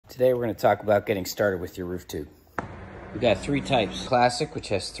Today we're going to talk about getting started with your roof tube. We got three types. Classic, which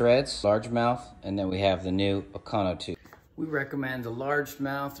has threads, largemouth, and then we have the new Econotube. We recommend the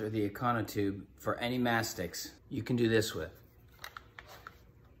largemouth or the Econotube for any mastics you can do this with.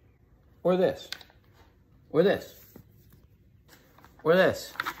 Or this. Or this. Or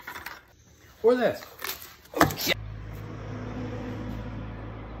this. Or this.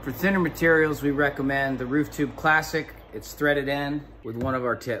 For thinner materials, we recommend the Roof Tube Classic. It's threaded in with one of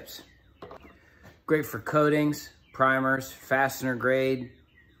our tips. Great for coatings, primers, fastener grade,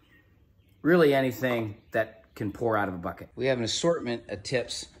 really anything that can pour out of a bucket. We have an assortment of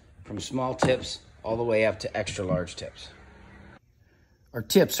tips from small tips all the way up to extra large tips. Our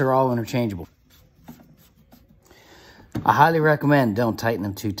tips are all interchangeable. I highly recommend don't tighten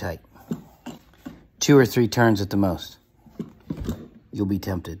them too tight. 2 or 3 turns at the most. You'll be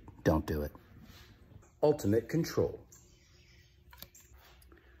tempted. Don't do it. Ultimate control.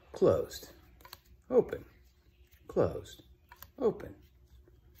 Closed, open, closed, open,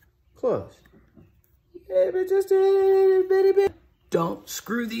 closed. Yeah, but just a bitty bit. Don't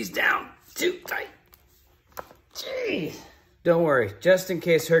screw these down too tight. Jeez. Don't worry, just in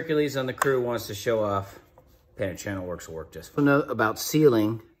case Hercules on the crew wants to show off, Painted Channel Works will work just fine. Note about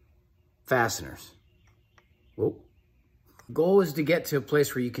sealing fasteners. Whoa. Goal is to get to a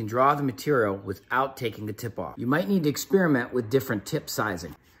place where you can draw the material without taking the tip off. You might need to experiment with different tip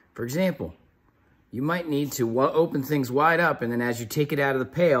sizing. For example, you might need to open things wide up, and then as you take it out of the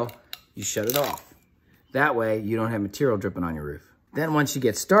pail, you shut it off. That way, you don't have material dripping on your roof. Then once you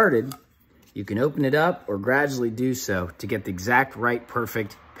get started, you can open it up or gradually do so to get the exact right,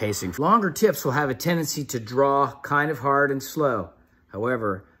 perfect pacing. Longer tips will have a tendency to draw kind of hard and slow.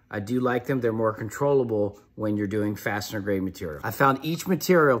 However, I do like them. They're more controllable when you're doing fastener grade material. I found each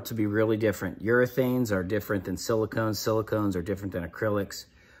material to be really different. Urethanes are different than silicones. Silicones are different than acrylics.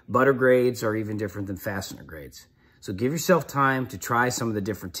 Butter grades are even different than fastener grades. So give yourself time to try some of the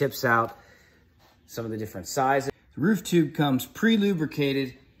different tips out, some of the different sizes. The roof tube comes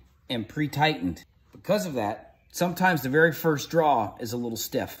pre-lubricated and pre-tightened. Because of that, sometimes the very first draw is a little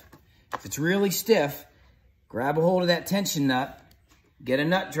stiff. If it's really stiff, grab a hold of that tension nut, get a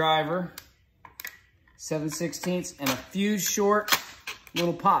nut driver, 7/16, and a few short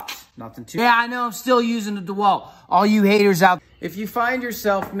little pops. Nothing too... Yeah, I know, I'm still using the DeWalt. All you haters out... If you find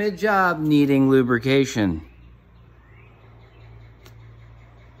yourself mid-job needing lubrication,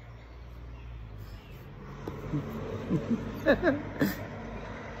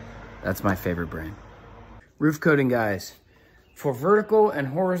 that's my favorite brand. Roof coating guys. For vertical and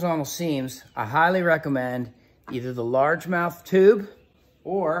horizontal seams, I highly recommend either the largemouth tube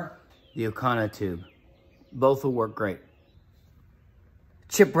or the Econotube. Both will work great.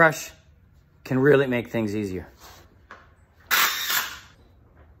 Chip brush can really make things easier.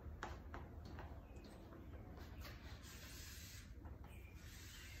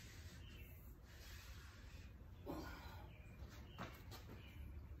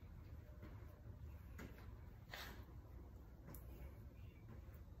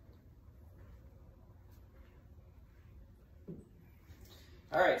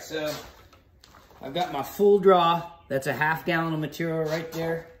 All right, so I've got my full draw. That's a ½ gallon of material right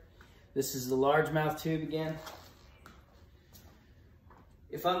there. This is the largemouth tube again.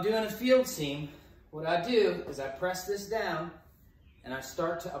 If I'm doing a field seam, what I do is I press this down and I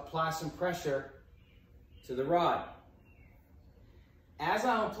start to apply some pressure to the rod. As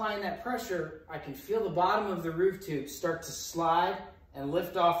I'm applying that pressure, I can feel the bottom of the roof tube start to slide and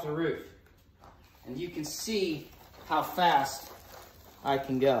lift off the roof. And you can see how fast I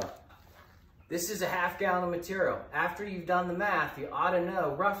can go. This is a ½ gallon of material. After you've done the math, you ought to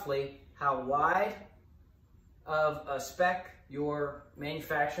know roughly how wide of a spec your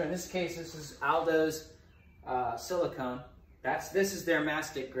manufacturer, in this case, this is Aldo's silicone. This is their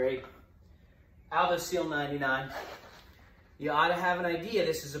mastic grade, Aldo Seal 99. You ought to have an idea.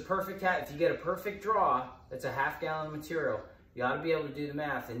 This is a perfect, if you get a perfect draw, that's a ½ gallon of material. You ought to be able to do the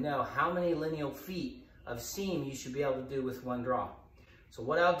math and know how many lineal feet of seam you should be able to do with one draw. So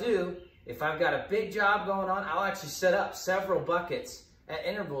what I'll do, if I've got a big job going on, I'll actually set up several buckets at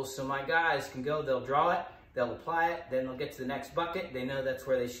intervals so my guys can go, they'll draw it, they'll apply it, then they'll get to the next bucket. They know that's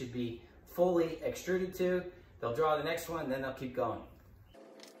where they should be fully extruded to. They'll draw the next one, then they'll keep going.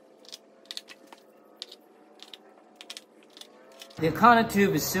 The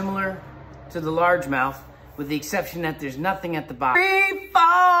Econotube is similar to the largemouth with the exception that there's nothing at the bottom. Free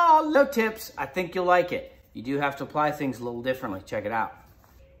fall! No tips. I think you'll like it. You do have to apply things a little differently. Check it out.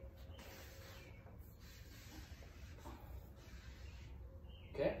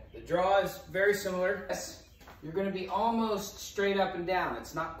 Okay, the draw is very similar. you're gonna be almost straight up and down.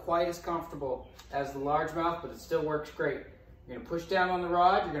 It's not quite as comfortable as the largemouth, but it still works great. You're gonna push down on the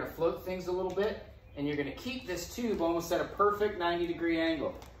rod, you're gonna float things a little bit, and you're gonna keep this tube almost at a perfect 90-degree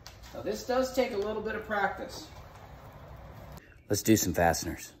angle. Now this does take a little bit of practice. Let's do some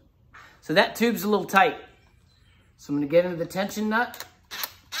fasteners. So that tube's a little tight. So I'm gonna get into the tension nut.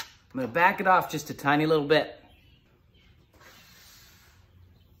 I'm gonna back it off just a tiny little bit.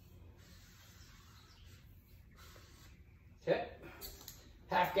 Okay,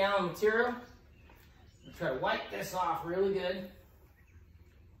 half-gallon material. I'm gonna try to wipe this off really good.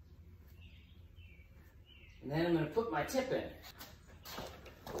 And then I'm gonna put my tip in.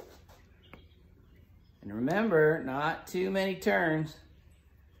 And remember, not too many turns,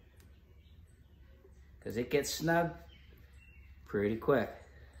 because it gets snug pretty quick.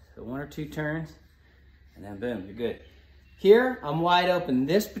 So 1 or 2 turns, and then boom, you're good. Here, I'm wide open.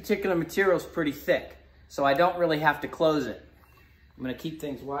 This particular material is pretty thick, so I don't really have to close it. I'm gonna keep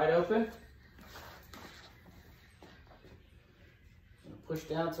things wide open. I'm gonna push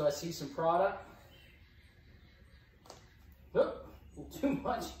down until I see some product. Oop, a little too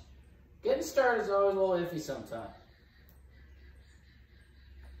much. Getting started is always a little iffy sometimes.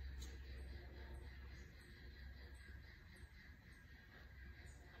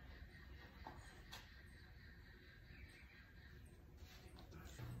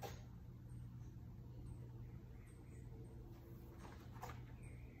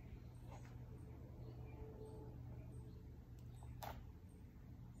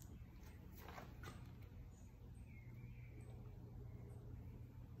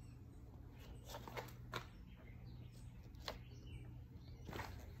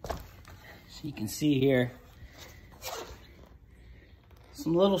 So you can see here,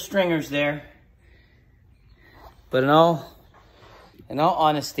 some little stringers there. But in all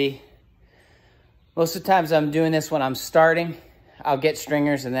honesty, most of the times I'm doing this when I'm starting, I'll get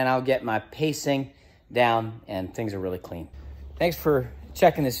stringers and then I'll get my pacing down and things are really clean. Thanks for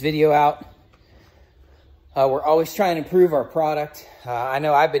checking this video out. We're always trying to improve our product. I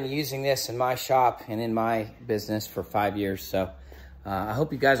know I've been using this in my shop and in my business for 5 years, so I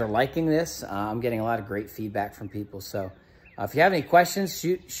hope you guys are liking this. I'm getting a lot of great feedback from people. So if you have any questions,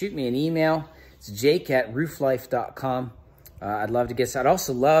 shoot me an email. It's jake@rooflife.com. I'd love to get, I'd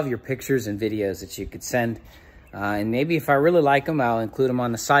also love your pictures and videos that you could send. And maybe if I really like them, I'll include them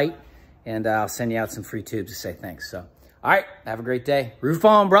on the site and I'll send you out some free tubes to say thanks. So, all right, have a great day. Roof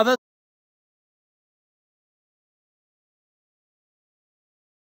on, brother.